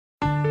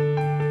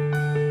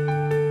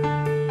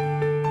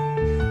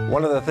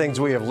One of the things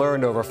we have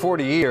learned over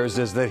 40 years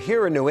is that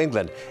here in New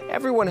England,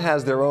 everyone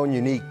has their own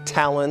unique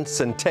talents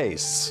and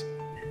tastes.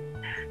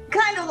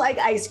 Kind of like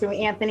ice cream,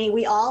 Anthony.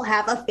 We all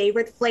have a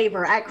favorite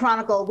flavor. At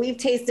Chronicle, we've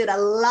tasted a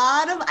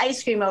lot of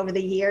ice cream over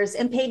the years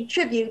and paid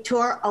tribute to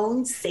our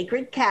own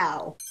sacred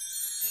cow.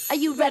 Are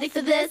you ready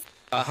for this?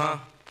 Uh-huh.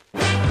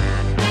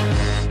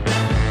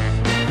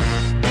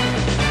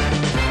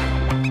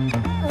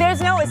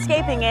 There's no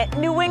escaping it.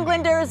 New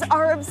Englanders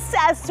are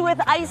obsessed with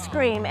ice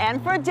cream,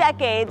 and for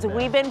decades,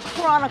 we've been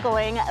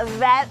chronicling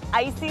that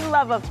icy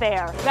love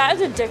affair. That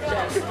is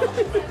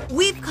addictive.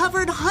 We've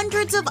covered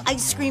hundreds of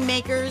ice cream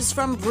makers,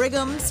 from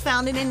Brigham's,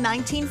 founded in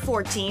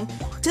 1914,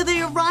 to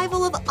the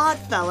arrival of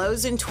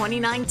Oddfellows in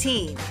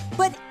 2019.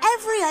 But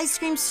every ice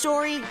cream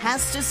story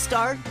has to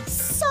start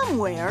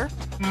somewhere.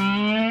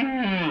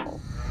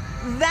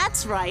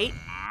 That's right.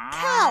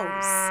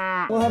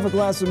 Cows. We'll have a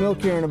glass of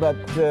milk here in about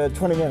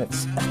 20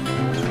 minutes.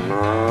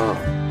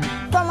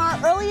 From our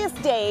earliest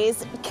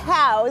days,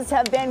 cows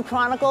have been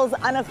Chronicle's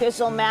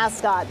unofficial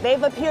mascot.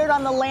 They've appeared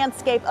on the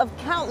landscape of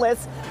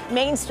countless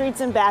main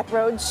streets and back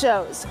road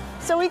shows.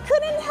 So we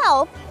couldn't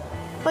help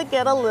but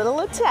get a little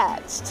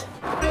attached.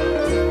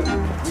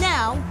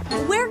 Now,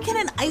 where can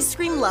an ice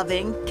cream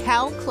loving,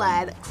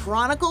 cow-clad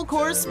Chronicle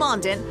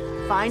correspondent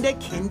find a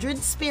kindred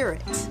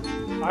spirit?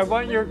 I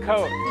want your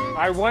coat.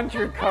 I want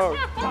your coat.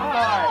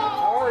 Hi,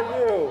 how are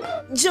you?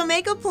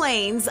 Jamaica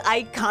Plain's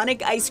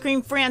iconic ice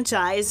cream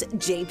franchise,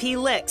 J.P.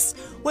 Licks,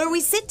 where we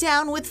sit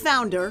down with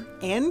founder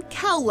and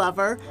cow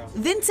lover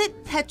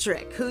Vincent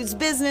Petrick, whose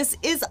business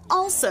is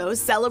also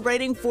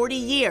celebrating 40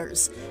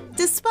 years,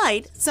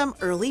 despite some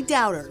early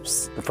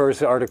doubters. The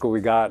first article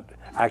we got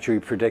actually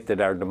predicted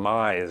our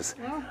demise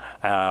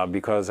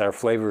because our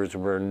flavors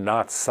were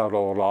not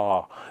subtle at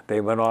all.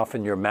 They went off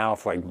in your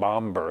mouth like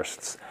bomb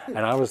bursts. And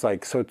I was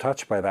like so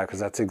touched by that, because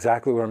that's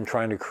exactly what I'm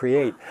trying to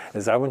create,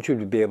 is I want you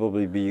to be able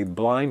to be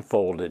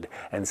blindfolded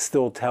and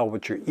still tell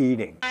what you're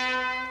eating.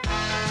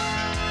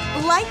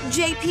 Like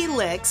J.P.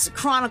 Licks,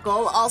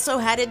 Chronicle also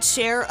had its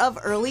share of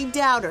early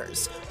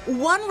doubters.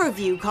 One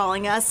review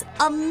calling us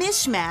a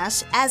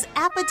mishmash as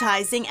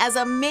appetizing as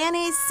a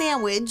mayonnaise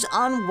sandwich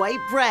on white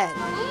bread.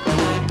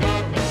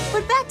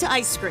 But back to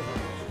ice cream.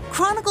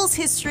 Chronicle's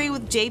history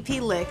with J.P.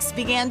 Licks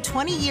began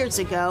 20 years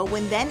ago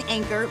when then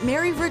anchor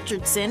Mary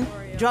Richardson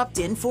dropped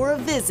in for a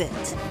visit.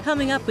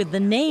 Coming up with the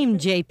name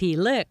J.P.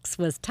 Licks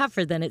was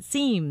tougher than it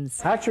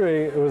seems.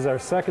 Actually, it was our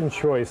second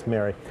choice,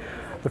 Mary.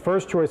 The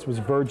first choice was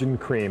virgin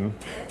cream,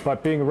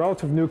 but being a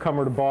relative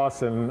newcomer to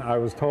Boston, I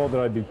was told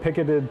that I'd be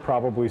picketed,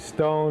 probably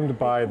stoned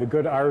by the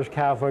good Irish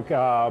Catholic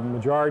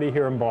majority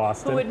here in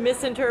Boston. Who would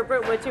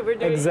misinterpret what you were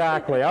doing.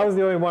 Exactly. I was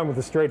the only one with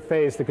a straight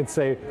face that could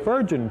say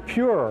virgin,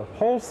 pure,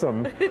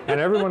 wholesome,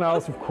 and everyone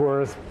else, of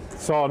course,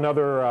 saw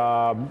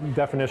another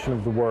definition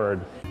of the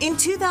word. In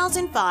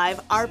 2005,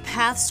 our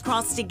paths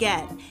crossed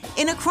again.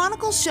 In a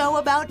Chronicle show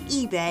about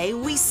eBay,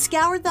 we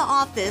scoured the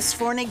office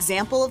for an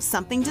example of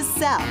something to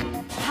sell.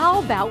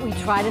 How about we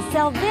try to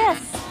sell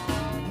this?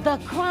 The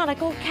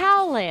Chronicle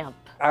cow lamp.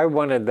 I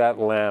wanted that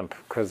lamp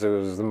because it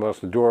was the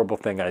most adorable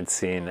thing I'd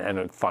seen, and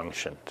it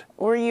functioned.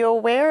 Were you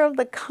aware of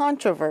the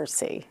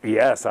controversy?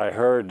 Yes, I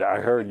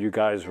heard you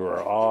guys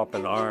were all up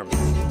in arms.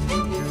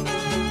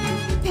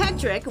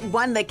 Petrick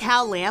won the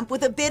cow lamp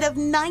with a bid of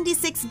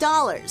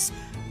 $96.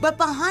 But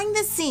behind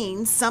the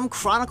scenes, some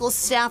Chronicle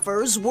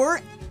staffers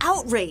were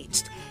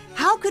outraged.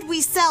 How could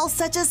we sell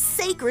such a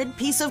sacred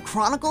piece of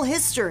Chronicle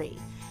history?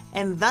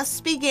 And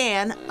thus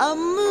began a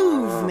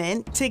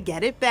movement to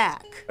get it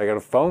back. I got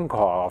a phone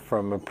call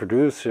from a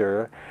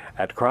producer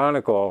at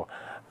Chronicle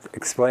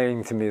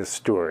explaining to me a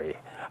story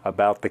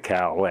about the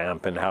cow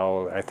lamp and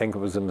how I think it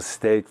was a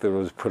mistake that it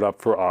was put up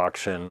for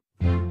auction.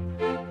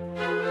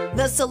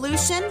 The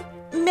solution?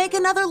 Make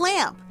another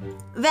lamp.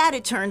 That,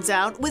 it turns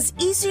out, was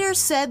easier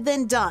said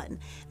than done.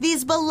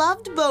 These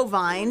beloved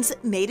bovines,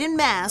 made in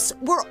mass,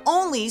 were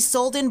only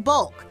sold in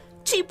bulk,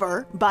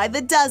 cheaper by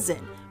the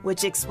dozen,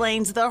 which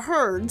explains the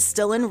herd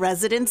still in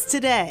residence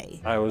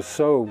today. I was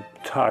so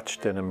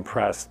touched and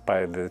impressed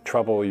by the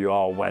trouble you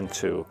all went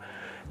to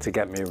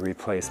get me a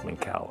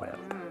replacement cow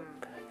lamp,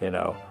 you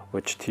know,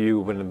 which to you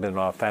wouldn't have been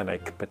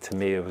authentic, but to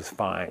me it was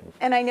fine.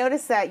 And I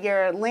noticed that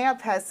your lamp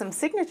has some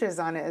signatures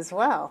on it as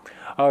well.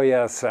 Oh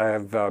yes, I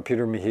have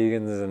Peter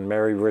Mahegan's and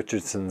Mary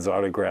Richardson's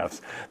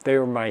autographs. They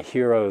were my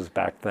heroes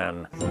back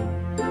then.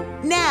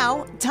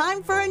 Now,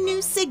 time for a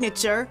new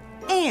signature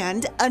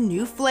and a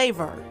new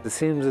flavor. It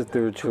seems that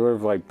there are sort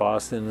of like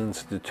Boston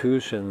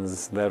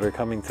institutions that are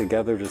coming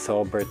together to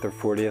celebrate their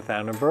 40th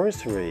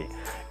anniversary.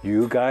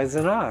 You guys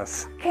and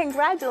us.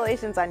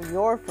 Congratulations on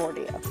your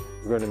 40th.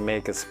 We're going to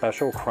make a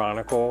special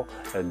Chronicle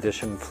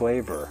edition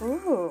flavor.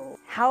 Ooh,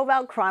 how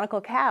about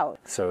Chronicle cow?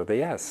 So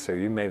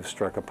you may have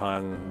struck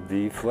upon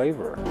the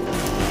flavor.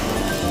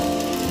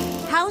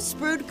 House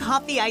brewed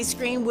coffee ice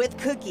cream with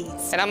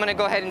cookies. And I'm gonna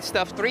go ahead and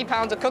stuff 3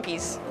 pounds of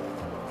cookies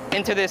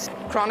into this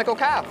Chronicle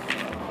cow.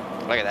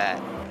 Look at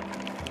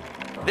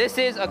that. This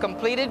is a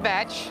completed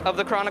batch of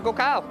the Chronicle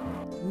cow.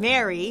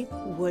 Mary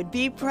would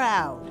be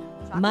proud.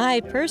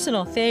 My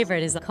personal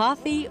favorite is a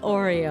coffee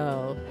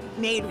Oreo.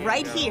 Made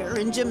right here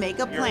in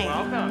Jamaica Plain.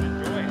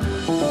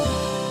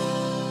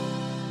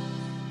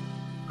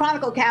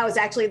 Chronicle Cow is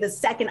actually the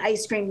second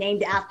ice cream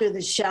named after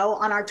the show.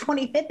 On our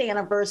 25th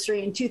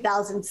anniversary in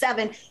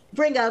 2007,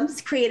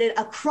 Brigham's created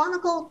a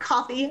Chronicle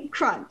Coffee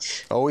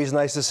Crunch. Always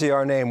nice to see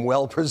our name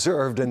well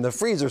preserved in the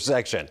freezer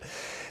section.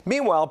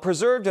 Meanwhile,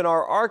 preserved in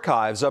our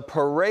archives, a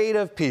parade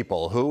of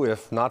people who,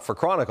 if not for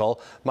Chronicle,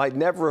 might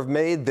never have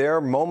made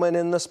their moment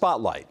in the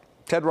spotlight.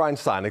 Ted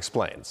Reinstein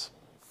explains.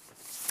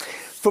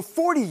 For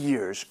 40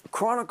 years,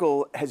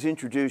 Chronicle has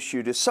introduced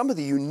you to some of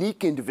the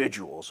unique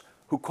individuals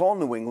who call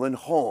New England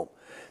home.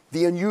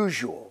 The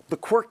unusual, the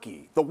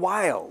quirky, the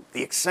wild,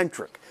 the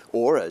eccentric,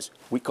 or as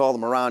we call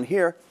them around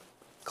here,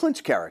 Clint's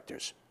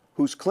characters.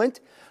 Who's Clint?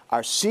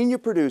 Our senior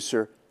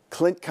producer,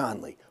 Clint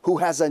Conley, who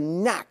has a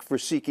knack for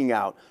seeking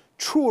out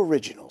true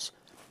originals.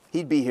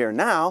 He'd be here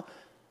now,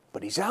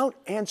 but he's out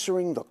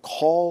answering the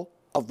call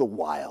of the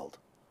wild.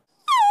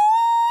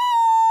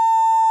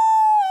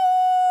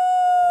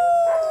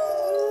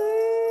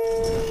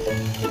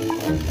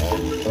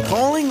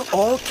 Calling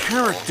all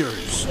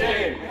characters.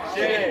 Shame,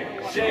 shame,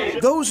 shame.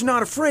 Those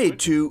not afraid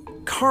to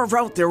carve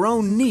out their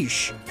own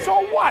niche.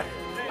 So what?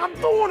 I'm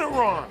doing it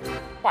wrong.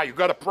 Why, you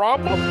got a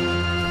problem?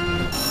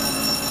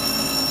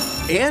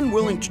 And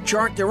willing to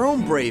chart their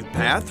own brave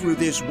path through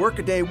this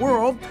workaday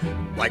world,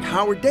 like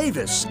Howard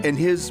Davis and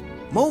his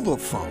mobile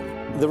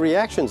phone. The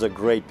reactions are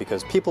great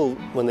because people,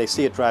 when they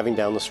see it driving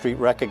down the street,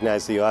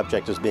 recognize the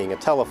object as being a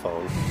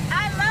telephone.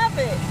 I love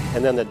it!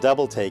 And then the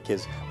double take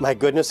is, my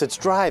goodness, it's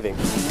driving.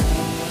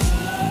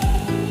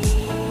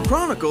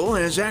 Chronicle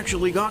has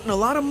actually gotten a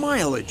lot of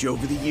mileage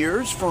over the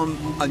years from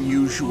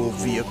unusual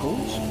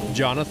vehicles.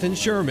 Jonathan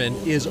Sherman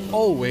is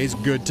always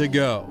good to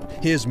go.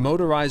 His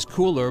motorized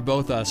cooler,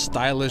 both a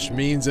stylish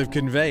means of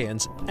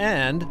conveyance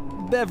and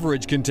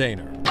beverage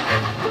container.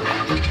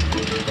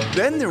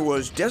 Then there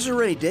was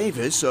Desiree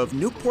Davis of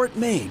Newport,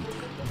 Maine,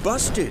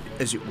 busted,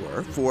 as it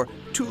were, for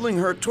tooling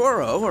her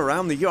Toro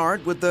around the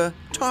yard with the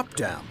top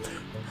down,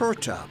 her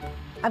top.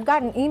 I've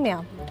got an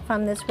email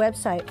from this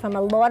website from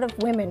a lot of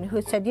women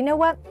who said, you know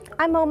what,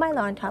 I mow my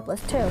lawn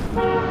topless too.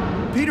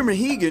 Peter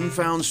Mahegan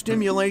found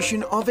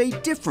stimulation of a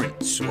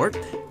different sort.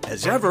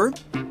 As ever,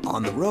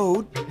 on the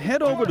road.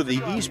 Head over to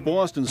the East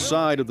Boston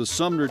side of the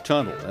Sumner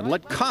Tunnel and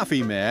let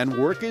Coffee Man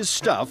work his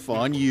stuff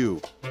on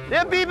you.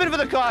 They're beeping for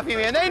the Coffee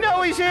Man. They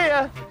know he's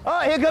here. Oh,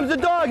 here comes the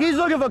dog. He's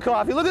looking for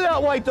coffee. Look at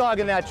that white dog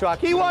in that truck.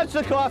 He wants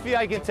the coffee,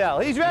 I can tell.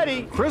 He's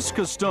ready. Chris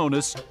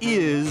Costonis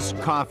is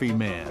Coffee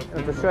Man.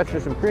 Have to stretch for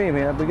some cream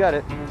here. We got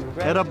it.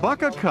 At a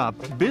buck a cup,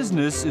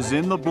 business is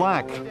in the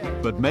black.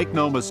 But make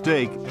no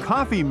mistake,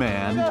 Coffee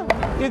Man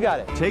you got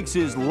it. Takes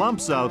his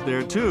lumps out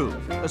there too,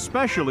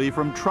 especially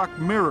from truck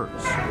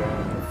mirrors.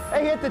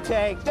 They hit the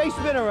tank. They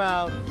spin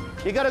around.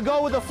 You got to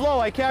go with the flow.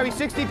 I carry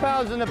 60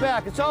 pounds in the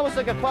back. It's almost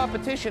like a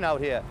competition out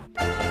here.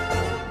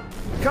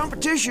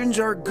 Competitions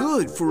are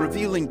good for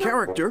revealing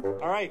character.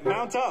 All right,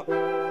 mount up.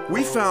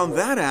 We found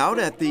that out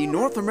at the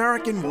North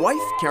American Wife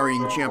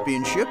Carrying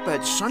Championship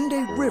at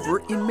Sunday River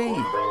in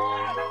Maine.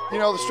 You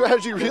know, the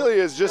strategy really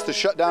is just to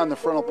shut down the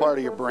frontal part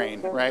of your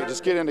brain, right?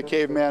 Just get into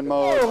caveman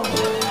mode.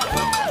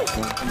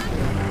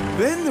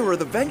 Then there are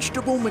the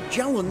vegetable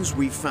Magellans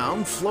we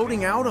found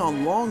floating out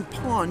on Long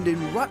Pond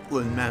in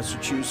Rutland,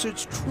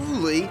 Massachusetts,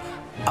 truly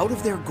out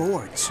of their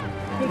gourds.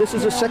 This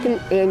is the second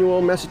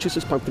annual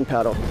Massachusetts Pumpkin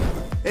Paddle.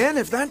 And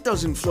if that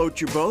doesn't float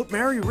your boat,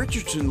 Mary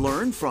Richardson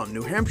learned from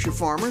New Hampshire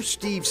farmer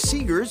Steve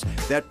Seegers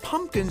that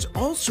pumpkins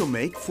also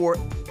make for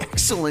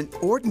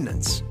excellent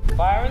ordnance.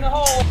 Fire in the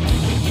hole!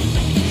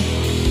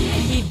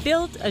 He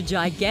built a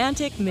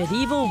gigantic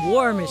medieval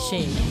war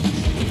machine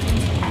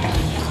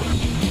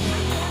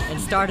and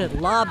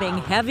started lobbing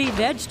heavy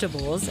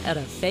vegetables at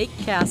a fake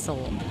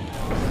castle.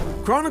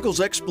 Chronicle's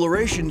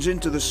explorations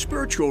into the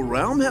spiritual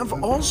realm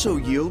have also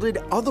yielded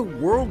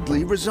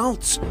otherworldly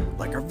results,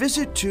 like our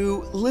visit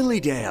to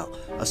Lilydale,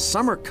 a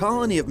summer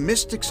colony of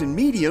mystics and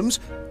mediums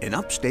in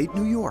upstate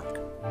New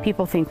York.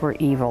 People think we're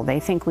evil. They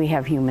think we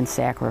have human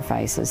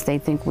sacrifices. They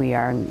think we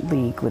are in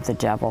league with the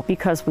devil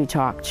because we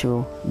talk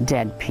to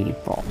dead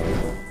people.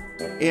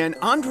 And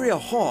Andrea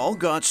Hall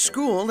got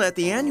schooled at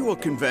the annual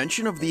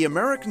convention of the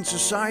American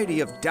Society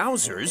of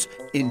Dowsers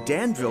in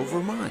Danville,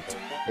 Vermont.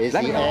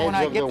 Let me know when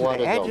I get to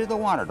the edge of the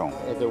water dome.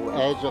 At the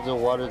edge of the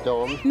water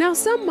dome. Now,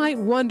 some might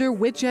wonder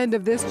which end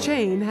of this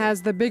chain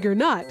has the bigger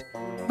nut,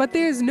 but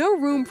there's no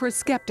room for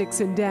skeptics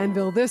in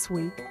Danville this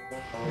week.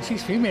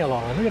 She's female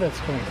on. Look at that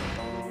screen.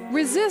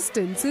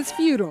 Resistance is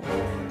futile.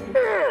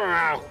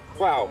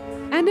 Wow.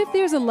 And if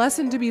there's a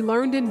lesson to be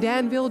learned in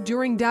Danville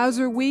during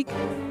Dowser Week,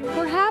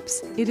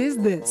 perhaps it is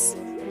this.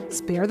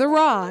 Spare the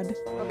rod.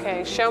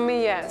 Okay, show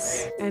me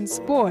yes. And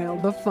spoil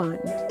the fun.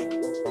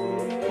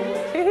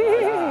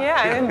 Yeah,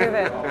 I didn't do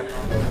that.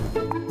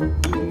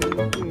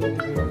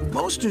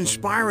 most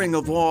inspiring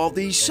of all,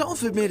 the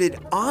self-admitted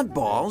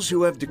oddballs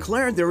who have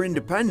declared their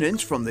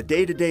independence from the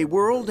day-to-day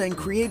world and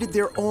created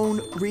their own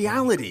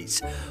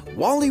realities.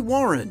 Wally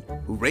Warren,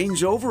 who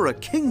reigns over a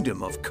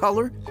kingdom of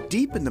color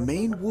deep in the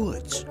Maine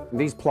woods.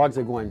 These plugs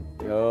are going,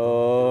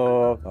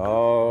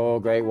 oh,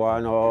 great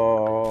one,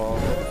 oh.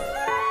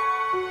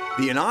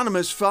 The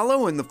anonymous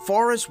fellow in the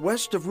forest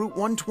west of Route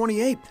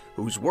 128,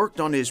 who's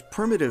worked on his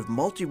primitive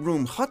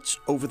multi-room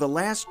huts over the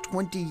last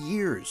 20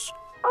 years.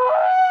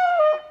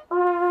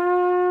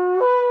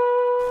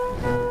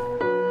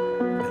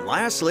 And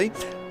lastly,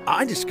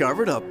 I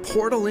discovered a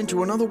portal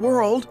into another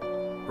world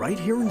right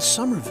here in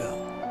Somerville.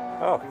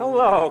 Oh,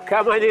 hello,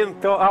 come on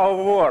into our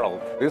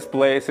world. This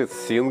place is a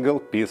single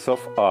piece of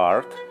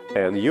art,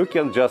 and you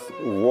can just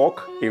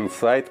walk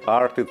inside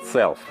art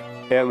itself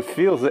and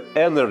feel the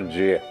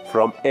energy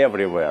from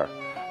everywhere.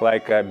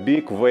 Like a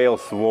big whale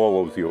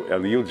swallows you,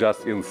 and you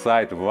just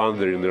inside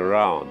wandering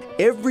around.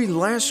 Every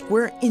last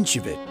square inch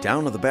of it,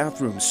 down to the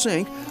bathroom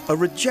sink, a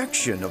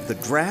rejection of the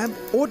drab,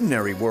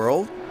 ordinary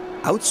world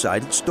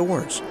outside its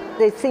doors.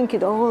 They think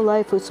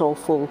life is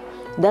awful.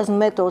 Doesn't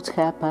matter what's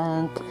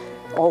happened.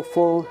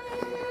 Awful.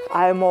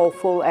 I'm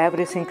awful.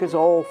 Everything is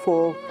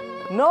awful.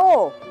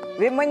 No,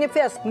 we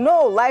manifest.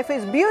 No, life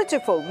is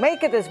beautiful.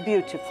 Make it as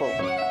beautiful.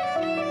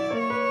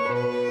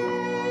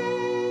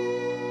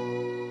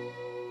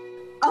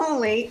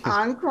 Only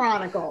on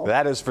Chronicle.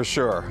 That is for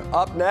sure.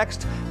 Up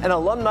next, an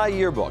alumni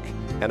yearbook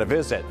and a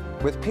visit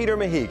with Peter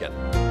Mahegan.